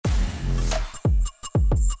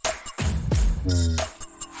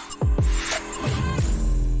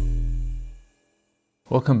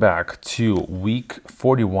Welcome back to week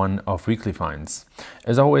 41 of Weekly Finds.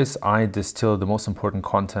 As always, I distill the most important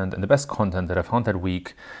content and the best content that I found that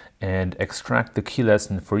week and extract the key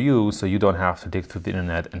lesson for you so you don't have to dig through the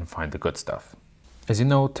internet and find the good stuff. As you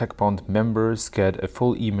know, TechBound members get a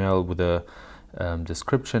full email with a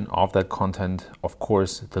description of that content, of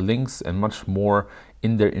course, the links and much more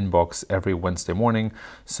in their inbox every Wednesday morning.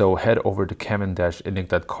 So head over to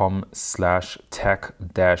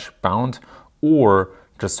kevin-indig.com/tech-bound or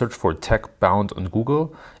just search for TechBound on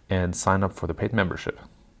Google and sign up for the paid membership.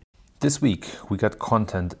 This week, we got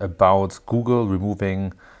content about Google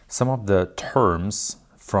removing some of the terms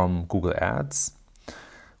from Google Ads.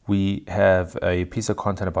 We have a piece of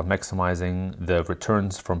content about maximizing the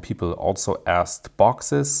returns from people also asked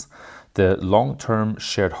boxes, the long-term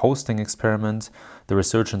shared hosting experiment, the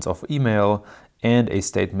resurgence of email, and a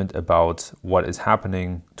statement about what is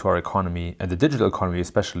happening to our economy and the digital economy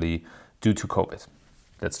especially due to COVID.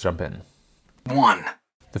 Let's jump in. 1.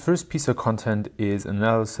 The first piece of content is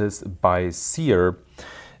analysis by Seer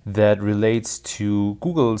that relates to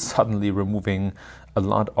Google suddenly removing a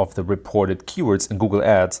lot of the reported keywords in Google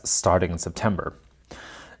Ads starting in September.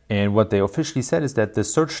 And what they officially said is that the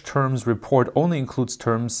search terms report only includes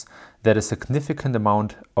terms that a significant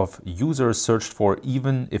amount of users searched for,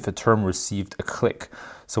 even if a term received a click.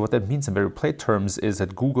 So what that means in very plain terms is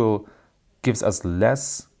that Google gives us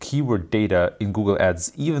less keyword data in Google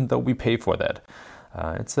Ads, even though we pay for that.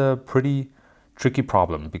 It's a pretty tricky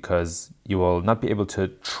problem because you will not be able to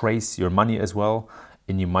trace your money as well,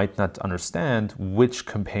 and you might not understand which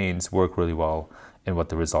campaigns work really well and what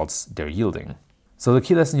the results they're yielding. So the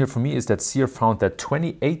key lesson here for me is that Seer found that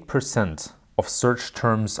 28% of search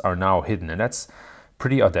terms are now hidden, and that's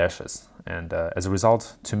pretty audacious. And as a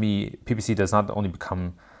result, to me, PPC does not only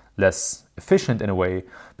become less efficient in a way,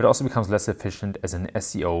 but also becomes less efficient as an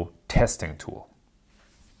SEO testing tool.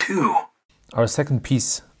 2. Our second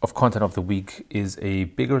piece of content of the week is a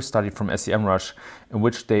bigger study from SEMrush in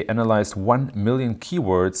which they analyzed 1 million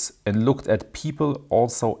keywords and looked at people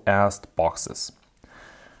also asked boxes.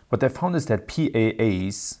 What they found is that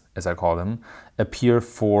PAAs, as I call them, appear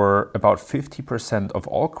for about 50% of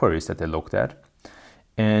all queries that they looked at,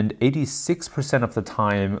 and 86% of the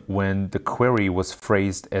time when the query was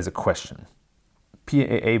phrased as a question.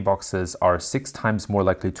 PAA boxes are 6 times more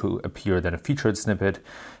likely to appear than a featured snippet.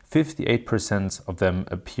 58% of them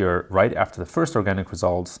appear right after the first organic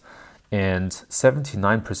results, and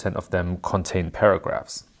 79% of them contain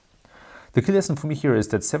paragraphs. The key lesson for me here is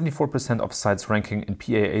that 74% of sites ranking in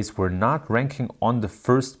PAAs were not ranking on the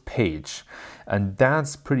first page. And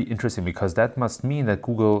that's pretty interesting because that must mean that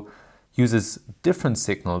Google uses different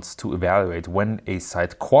signals to evaluate when a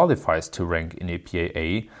site qualifies to rank in a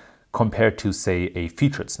PAA compared to, say, a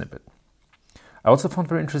featured snippet. I also found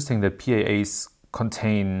very interesting that PAAs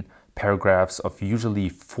contain paragraphs of usually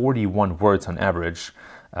 41 words on average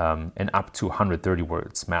and up to 130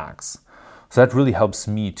 words max. So that really helps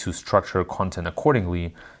me to structure content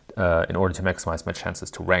accordingly in order to maximize my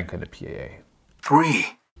chances to rank in a PAA.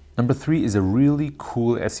 3. Number 3 is a really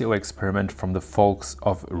cool SEO experiment from the folks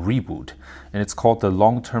of Reboot, and it's called the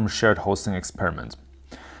Long-Term Shared Hosting Experiment.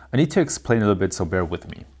 I need to explain a little bit, so bear with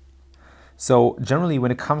me. So generally,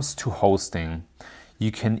 when it comes to hosting,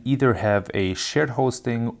 you can either have a shared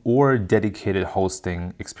hosting or dedicated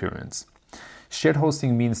hosting experience. Shared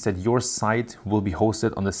hosting means that your site will be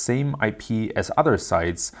hosted on the same IP as other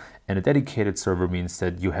sites, and a dedicated server means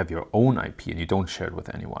that you have your own IP and you don't share it with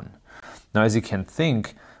anyone. Now, as you can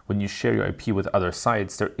think, when you share your IP with other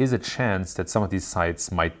sites, there is a chance that some of these sites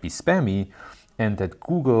might be spammy and that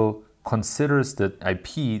Google considers the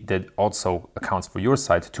IP that also accounts for your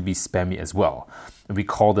site to be spammy as well. And we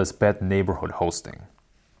call this bad neighborhood hosting.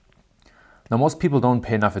 Now, most people don't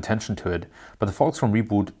pay enough attention to it, but the folks from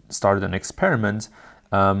Reboot started an experiment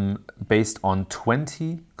based on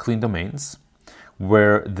 20 clean domains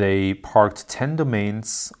where they parked 10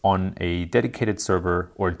 domains on a dedicated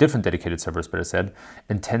server, or different dedicated servers, better said,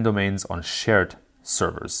 and 10 domains on shared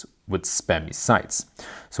servers with spammy sites.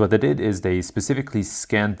 So what they did is they specifically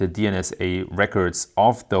scanned the DNSA records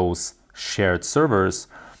of those shared servers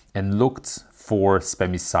and looked for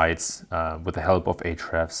spammy sites with the help of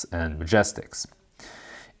Ahrefs and Majestics.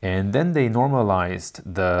 And then they normalized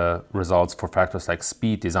the results for factors like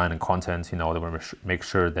speed, design, and content. They want to make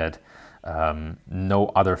sure that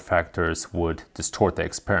no other factors would distort the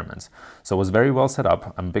experiment. So it was very well set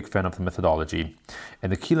up. I'm a big fan of the methodology.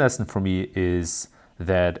 And the key lesson for me is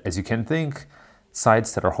that, as you can think,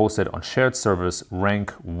 sites that are hosted on shared servers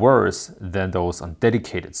rank worse than those on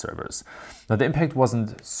dedicated servers. Now, the impact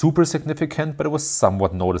wasn't super significant, but it was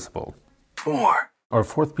somewhat noticeable. 4, Our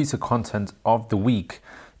fourth piece of content of the week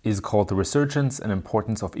is called The Resurgence and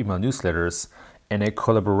Importance of Email Newsletters, and a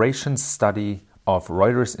collaboration study of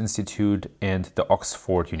Reuters Institute and the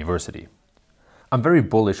Oxford University. I'm very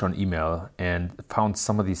bullish on email and found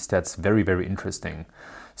some of these stats very, very interesting.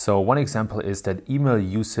 So one example is that email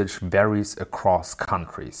usage varies across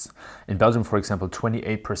countries. In Belgium, for example,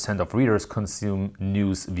 28% of readers consume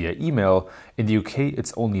news via email. In the UK,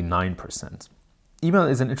 it's only 9%. Email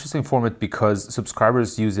is an interesting format because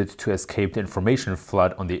subscribers use it to escape the information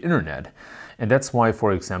flood on the internet. And that's why,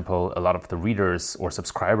 for example, a lot of the readers or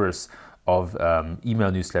subscribers of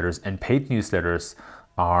email newsletters and paid newsletters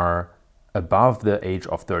are above the age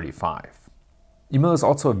of 35. Email is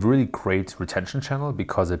also a really great retention channel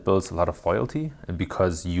because it builds a lot of loyalty and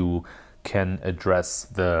because you can address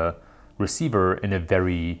the receiver in a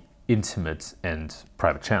very intimate and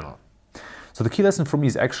private channel. So the key lesson for me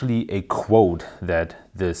is actually a quote that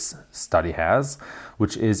this study has,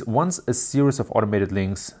 which is, once a series of automated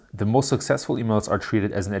links, the most successful emails are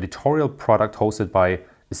treated as an editorial product hosted by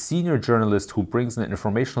a senior journalist who brings an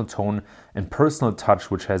informational tone and personal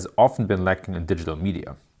touch which has often been lacking in digital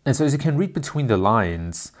media. And so as you can read between the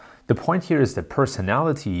lines, the point here is that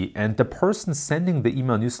personality and the person sending the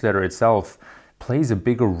email newsletter itself plays a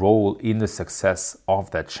bigger role in the success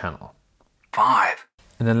of that channel. 5,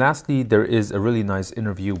 And then lastly, there is a really nice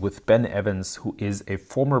interview with Ben Evans, who is a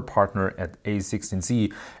former partner at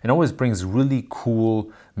A16Z and always brings really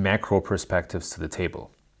cool macro perspectives to the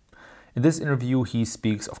table. In this interview, he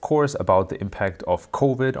speaks, of course, about the impact of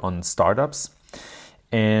COVID on startups,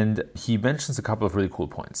 and he mentions a couple of really cool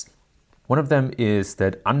points. One of them is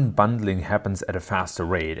that unbundling happens at a faster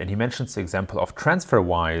rate, and he mentions the example of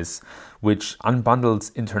TransferWise, which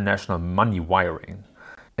unbundles international money wiring.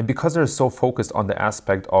 And because they're so focused on the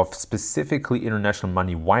aspect of specifically international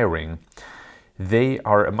money wiring, they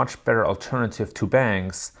are a much better alternative to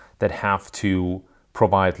banks that have to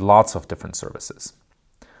provide lots of different services.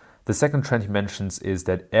 The second trend he mentions is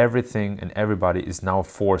that everything and everybody is now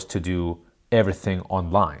forced to do everything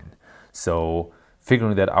online. So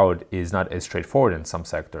figuring that out is not as straightforward in some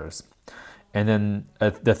sectors. And then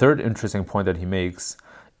the third interesting point that he makes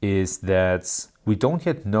is that we don't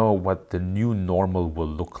yet know what the new normal will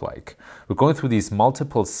look like. We're going through these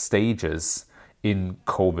multiple stages in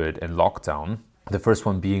COVID and lockdown. The first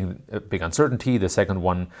one being a big uncertainty, the second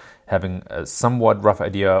one having a somewhat rough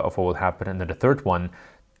idea of what will happen, and then the third one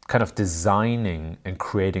kind of designing and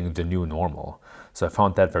creating the new normal. So I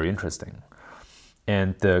found that very interesting.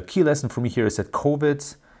 And the key lesson for me here is that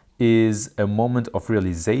COVID is a moment of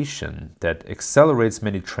realization that accelerates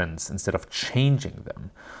many trends instead of changing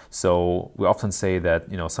them. So we often say that,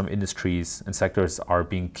 some industries and sectors are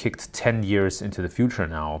being kicked 10 years into the future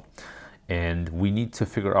now, and we need to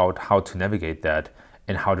figure out how to navigate that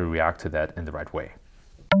and how to react to that in the right way.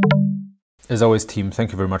 As always, team,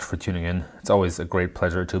 thank you very much for tuning in. It's always a great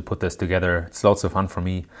pleasure to put this together. It's lots of fun for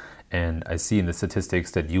me, and I see in the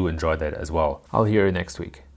statistics that you enjoy that as well. I'll hear you next week.